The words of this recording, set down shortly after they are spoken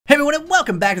everyone, and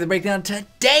welcome back to the breakdown.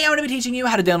 Today I'm going to be teaching you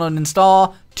how to download and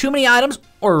install too many items,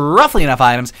 or roughly enough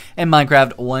items, in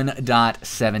Minecraft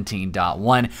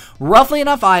 1.17.1. Roughly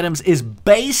enough items is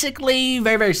basically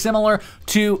very similar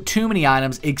to too many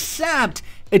items, except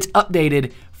it's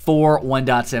updated for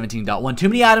 1.17.1. Too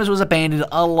Many Items was abandoned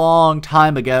a long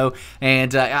time ago,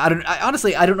 and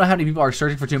honestly, I don't know how many people are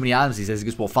searching for Too Many Items these days. I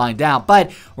guess we'll find out,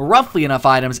 but Roughly Enough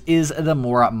Items is the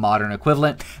more modern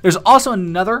equivalent. There's also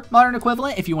another modern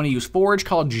equivalent if you want to use Forge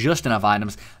called Just Enough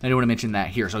Items. I do want to mention that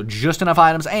here. So Just Enough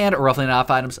Items and Roughly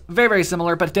Enough Items, very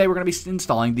similar, but today we're going to be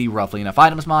installing the Roughly Enough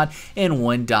Items mod in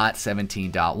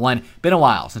 1.17.1. Been a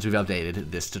while since we've updated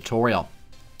this tutorial.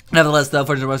 Nevertheless, though,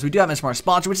 first and foremost, we do have a smart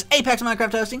sponsor, which is Apex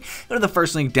Minecraft Hosting. Go to the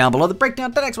first link down below,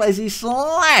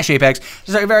 thebreakdown.xyz/Apex, to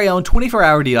start your very own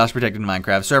 24-hour DDoS Protected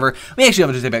Minecraft server. We actually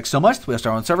haven't used Apex so much that we have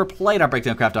our own server,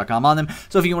 play.breakdowncraft.com on them.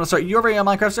 So if you want to start your very own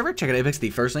Minecraft server, check out Apex, the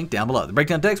first link down below,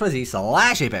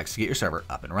 thebreakdown.xyz/Apex, to get your server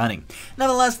up and running.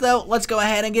 Nevertheless, though, let's go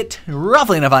ahead and get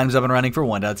roughly enough items up and running for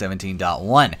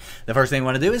 1.17.1. The first thing we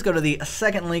want to do is go to the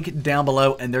second link down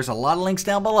below, and there's a lot of links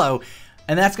down below,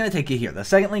 and that's going to take you here. The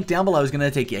second link down below is going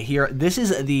to take you here. This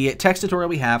is the text tutorial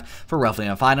we have for Roughly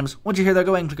Enough Items. Once you're here, though,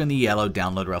 go ahead and click on the yellow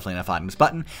Download Roughly Enough Items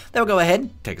button. That will go ahead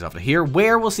and take us off to here,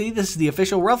 where we'll see this is the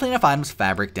official Roughly Enough Items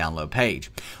fabric download page.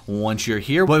 Once you're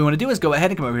here, what we want to do is go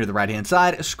ahead and come over here to the right-hand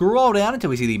side, scroll down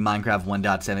until we see the Minecraft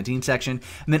 1.17 section,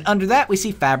 and then under that, we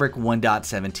see Fabric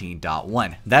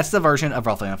 1.17.1. That's the version of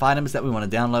Roughly Enough Items that we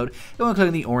want to download. Go and click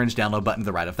on the orange download button to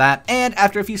the right of that, and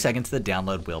after a few seconds, the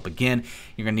download will begin.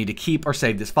 You're going to need to keep or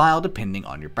save this file depending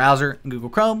on your browser. In Google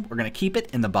Chrome, we're going to keep it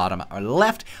in the bottom or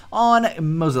left. On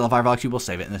Mozilla Firefox, you will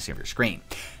save it in the center of your screen.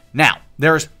 Now,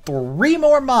 there's 3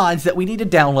 more mods that we need to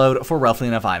download for Roughly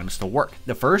Enough Items to work.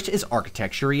 The first is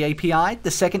Architectury API, the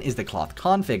second is the Cloth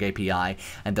Config API,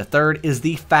 and the third is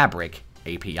the Fabric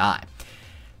API.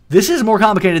 This is more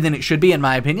complicated than it should be, in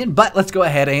my opinion, but let's go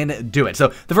ahead and do it.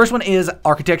 So the first one is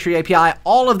Architecture API.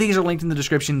 All of these are linked in the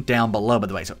description down below, by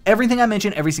the way. So everything I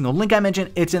mentioned, every single link I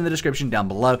mentioned, it's in the description down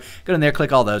below. Go in there,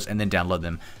 click all those, and then download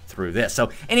them through this. So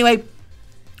anyway,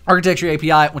 Architecture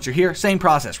API, once you're here, same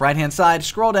process. Right-hand side,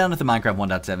 scroll down to the Minecraft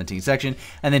 1.17 section,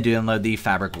 and then download the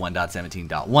Fabric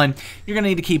 1.17.1. You're going to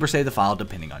need to keep or save the file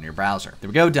depending on your browser. There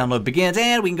we go, download begins,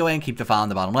 and we can go ahead and keep the file in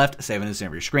the bottom left, save it in the center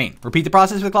of your screen. Repeat the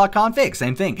process with Cloth Config,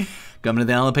 same thing. Come to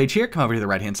the download page here, come over to the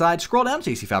right-hand side, scroll down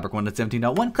so you see Fabric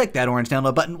 1.17.1, click that orange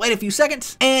download button, wait a few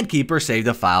seconds, and keep or save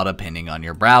the file depending on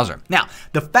your browser. Now,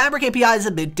 the Fabric API is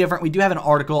a bit different. We do have an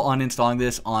article on installing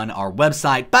this on our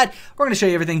website, but we're going to show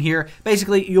you everything here.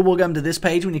 Basically, you will come to this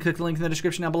page when you click the link in the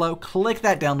description down below, click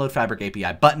that Download Fabric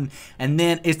API button, and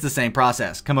then it's the same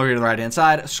process. Come over here to the right-hand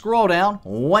side, scroll down,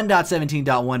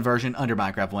 1.17.1 version under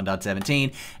Minecraft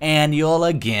 1.17, and you'll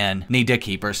again need to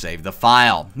keep or save the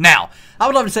file. Now, I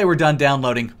would love to say we're done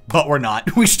downloading, but we're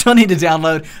not. We still need to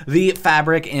download the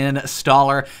Fabric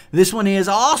installer. This one is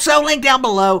also linked down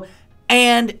below.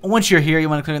 And once you're here, you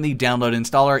want to click on the Download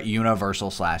Installer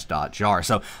Universal/.jar.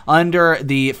 So under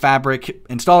the Fabric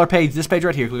installer page, this page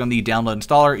right here, click on the Download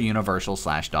Installer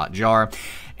Universal/.jar.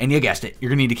 And you guessed it, you're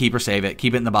going to need to keep or save it.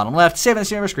 Keep it in the bottom left, save it in the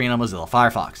center of your screen on Mozilla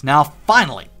Firefox. Now,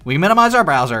 finally, we minimize our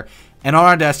browser, and on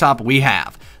our desktop, we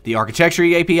have the Architecture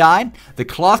API, the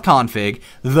Cloth Config,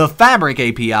 the Fabric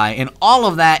API, and all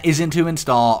of that is in to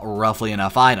install Roughly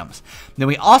Enough Items. Then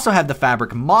we also have the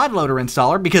Fabric Mod Loader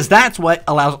installer, because that's what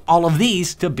allows all of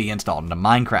these to be installed into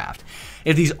Minecraft.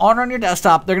 If these aren't on your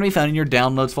desktop, they're going to be found in your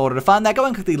Downloads folder. To find that, go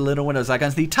and click the little Windows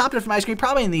icons, the top left of my screen,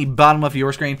 probably in the bottom left of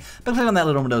your screen, but click on that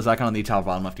little Windows icon on the top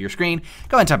bottom left of your screen.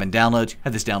 Go ahead and type in Downloads,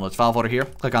 have this Downloads file folder here,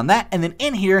 click on that, and then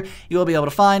in here, you will be able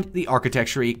to find the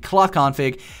Architecture, Cloth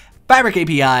Config, Fabric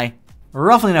API,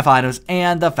 Roughly Enough Items,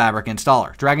 and the Fabric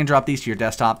installer. Drag and drop these to your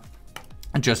desktop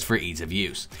just for ease of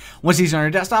use. Once these are on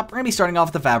your desktop, we're going to be starting off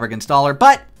with the Fabric installer,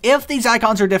 but if these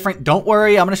icons are different, don't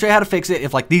worry, I'm going to show you how to fix it.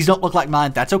 If like these don't look like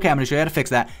mine, that's okay, I'm going to show you how to fix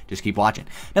that. Just keep watching.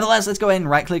 Nevertheless, let's go ahead and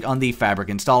right click on the Fabric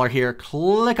installer here,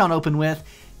 click on Open With,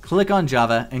 click on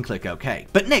Java, and click OK.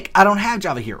 But Nick, I don't have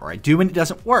Java here, or I do and it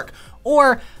doesn't work,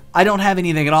 or I don't have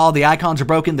anything at all, the icons are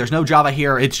broken, there's no Java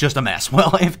here, it's just a mess.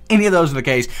 Well, if any of those are the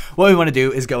case, what we want to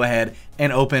do is go ahead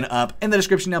and open up in the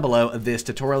description down below of this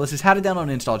tutorial. This is how to download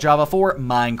and install Java for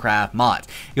Minecraft mods.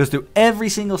 It goes through every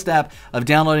single step of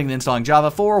downloading and installing Java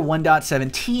for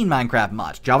 1.17 Minecraft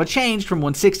mods. Java changed from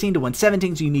 1.16 to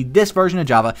 1.17, so you need this version of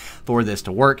Java for this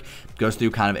to work. It goes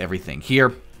through kind of everything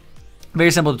here.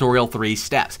 Very simple tutorial, 3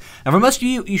 steps. Now, for most of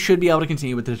you, you should be able to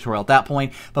continue with the tutorial at that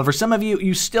point, but for some of you,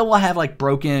 you still will have like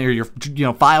broken, or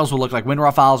your files will look like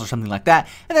WinRAR files or something like that.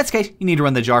 In that case, you need to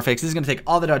run the jar fix. This is going to take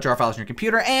all the .jar files on your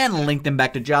computer and link them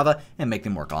back to Java and make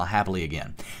them work all happily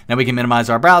again. Now we can minimize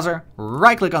our browser,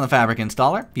 right-click on the Fabric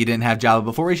installer. If you didn't have Java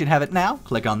before, you should have it now.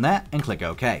 Click on that and click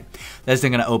OK. That's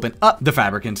then going to open up the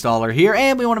Fabric installer here,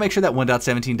 and we want to make sure that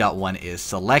 1.17.1 is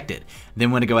selected. Then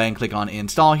we're going to go ahead and click on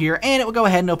install here, and it will go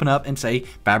ahead and open up and say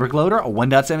Fabric Loader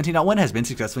 1.17.1 has been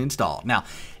successfully installed. Now,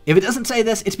 if it doesn't say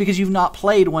this, it's because you've not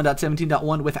played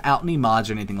 1.17.1 without any mods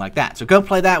or anything like that. So go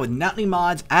play that without any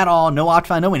mods at all, no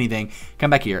Optifine, no anything. Come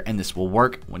back here, and this will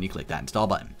work when you click that install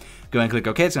button. Go ahead and click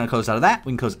OK. It's going to close out of that.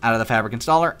 We can close out of the Fabric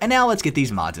installer. And now let's get these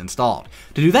mods installed.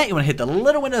 To do that, you want to hit the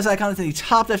little Windows icon at the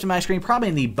top left of my screen, probably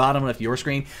in the bottom left of your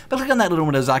screen. But click on that little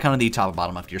Windows icon at the top and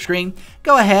bottom left of your screen.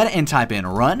 Go ahead and type in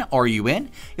run,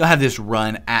 R-U-N. You'll have this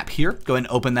run app here. Go ahead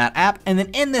and open that app. And then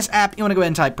in this app, you want to go ahead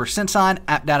and type %,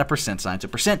 app data %. So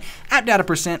percent, app data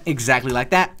 %, exactly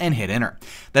like that, and hit enter.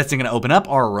 That's then going to open up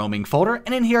our roaming folder.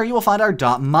 And in here, you will find our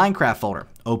 .minecraft folder.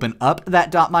 Open up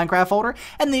that .minecraft folder,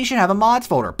 and then you should have a mods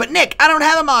folder. But Nick, I don't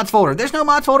have a mods folder. There's no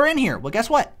mods folder in here. Well,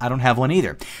 guess what? I don't have one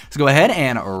either. So go ahead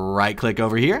and right-click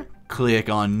over here,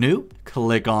 click on New,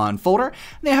 click on Folder, and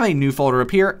then you have a new folder up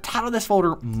here. Title this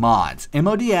folder Mods,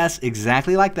 M-O-D-S,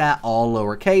 exactly like that, all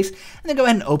lowercase, and then go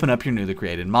ahead and open up your newly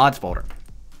created mods folder.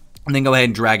 And then go ahead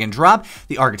and drag and drop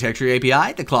the Architectury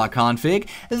API, the clock config,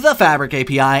 the Fabric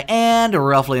API, and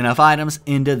roughly enough items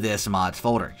into this mods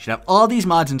folder. You should have all these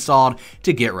mods installed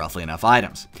to get roughly enough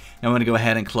items. Now I'm going to go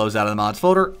ahead and close out of the mods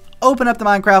folder, open up the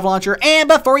Minecraft launcher, and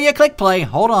before you click play,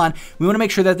 hold on, we want to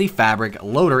make sure that the Fabric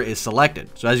loader is selected.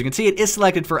 So as you can see, it is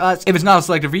selected for us. If it's not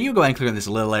selected for you, go ahead and click on this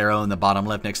little arrow in the bottom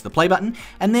left next to the play button,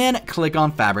 and then click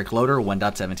on Fabric Loader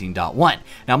 1.17.1.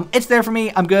 Now it's there for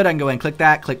me, I'm good, I can go ahead and click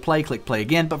that, click play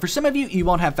again, but for some of you, you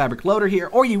won't have Fabric Loader here,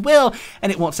 or you will,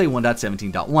 and it won't say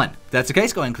 1.17.1. If that's the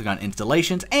case, go ahead and click on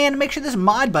Installations, and make sure this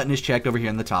mod button is checked over here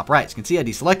in the top right. As you can see, I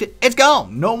deselect it, it's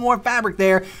gone, no more Fabric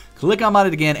there. Click on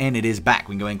it again, and it is back.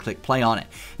 We can go ahead and click play on it.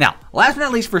 Now, last but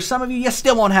not least, for some of you, you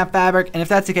still won't have Fabric, and if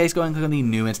that's the case, go ahead and click on the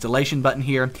new installation button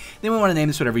here. Then we want to name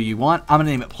this whatever you want. I'm going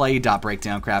to name it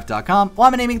play.breakdowncraft.com. Well,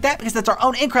 I'm going to name it that because that's our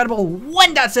own incredible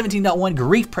 1.17.1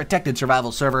 grief-protected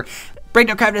survival server.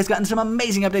 Breakdowncraft has gotten some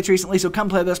amazing updates recently, so come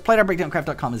play with us.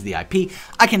 Play.breakdowncraft.com is the IP.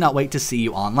 I cannot wait to see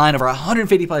you online. Over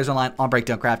 150 players online on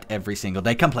Breakdowncraft every single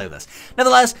day. Come play with us.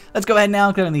 Nevertheless, let's go ahead now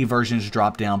and click on the versions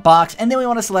drop-down box, and then we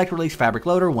want to select Release Fabric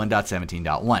Loader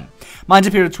 1.17.1. Mine's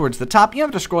appeared towards the top. You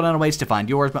have to scroll down a ways to find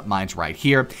yours, but mine's right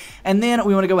here. And then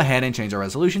we want to go ahead and change our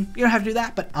resolution. You don't have to do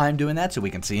that, but I'm doing that so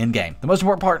we can see in-game. The most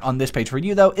important part on this page for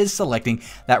you, though, is selecting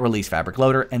that Release Fabric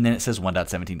Loader, and then it says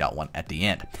 1.17.1 at the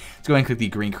end. Let's go ahead and click the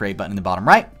green Create button in the bottom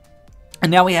right. And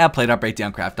now we have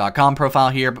play.breakdowncraft.com profile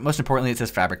here, but most importantly, it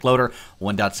says Fabric Loader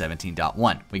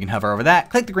 1.17.1. We can hover over that,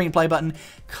 click the green play button,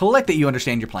 click that you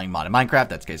understand you're playing modded Minecraft.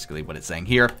 That's basically what it's saying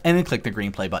here. And then click the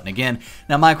green play button again.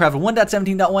 Now Minecraft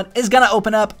 1.17.1 is going to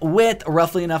open up with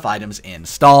roughly enough items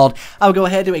installed. I'll go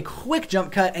ahead, do a quick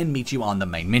jump cut, and meet you on the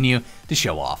main menu to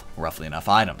show off roughly enough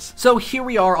items. So here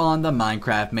we are on the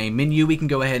Minecraft main menu. We can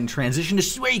go ahead and transition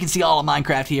to where you can see all of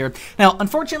Minecraft here. Now,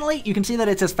 unfortunately, you can see that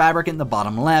it says Fabric in the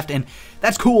bottom left, and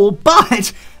that's cool,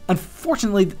 but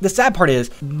unfortunately, the sad part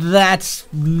is that's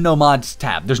no mods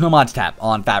tab. There's no mods tab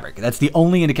on Fabric. That's the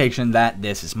only indication that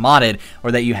this is modded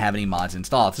or that you have any mods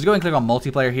installed. So go ahead and click on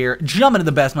multiplayer here, jump into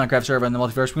the best Minecraft server in the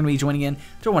multiverse. We're going to be joining in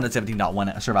to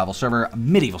 1.17.1 survival server,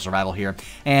 medieval survival here.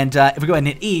 And if we go ahead and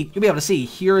hit E, you'll be able to see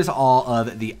here is all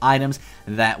of the items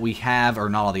that we have, or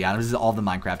not all the items, this is all the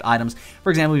Minecraft items. For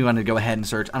example, we want to go ahead and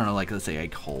search, I don't know, like let's say a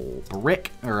coal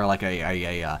brick or like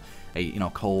a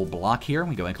coal block here.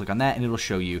 We go ahead and click on that, and it'll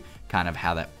show you kind of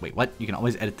how that. Wait, what? You can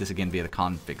always edit this again via the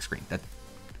config screen.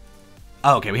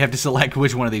 Oh, okay, we have to select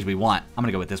which one of these we want. I'm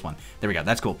gonna go with this one. There we go.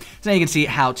 That's cool. So now you can see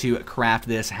how to craft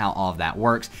this, how all of that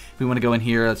works. If we want to go in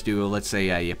here, let's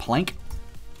say a plank.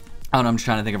 I don't know, I'm just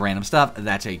trying to think of random stuff.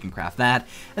 That's how you can craft that.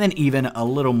 And then even a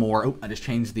little more, oh, I just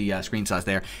changed the screen size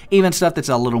there. Even stuff that's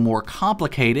a little more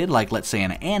complicated, like let's say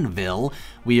an anvil,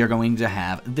 we are going to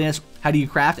have this. How do you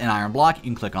craft an iron block? You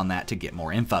can click on that to get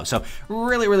more info. So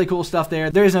really, really cool stuff there.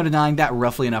 There is no denying that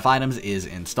roughly enough items is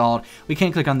installed. We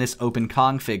can click on this open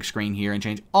config screen here and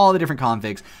change all the different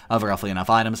configs of roughly enough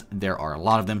items. There are a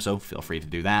lot of them, so feel free to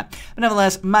do that. But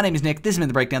nevertheless, my name is Nick. This has been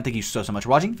The Breakdown. Thank you so much for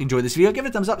watching. If you enjoyed this video, give it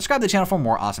a thumbs up, subscribe to the channel for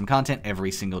more awesome content. content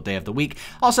every single day of the week.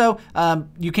 Also,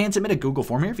 you can submit a Google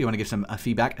form here if you want to give some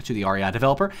feedback to the REI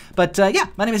developer. But yeah,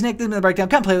 my name is Nick. This is The Breakdown.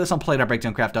 Come play with us on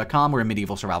play.breakdowncraft.com. We're in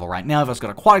medieval survival right now. I've also got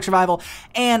aquatic survival,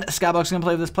 and Skybox is going to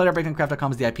play with us.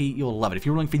 Play.breakdowncraft.com is the IP. You'll love it. If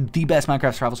you're looking for the best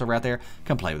Minecraft survival server out there,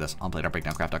 come play with us on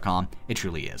play.breakdowncraft.com. It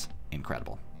truly is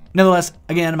incredible. Nevertheless,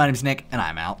 again, my name is Nick, and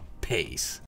I'm out. Peace.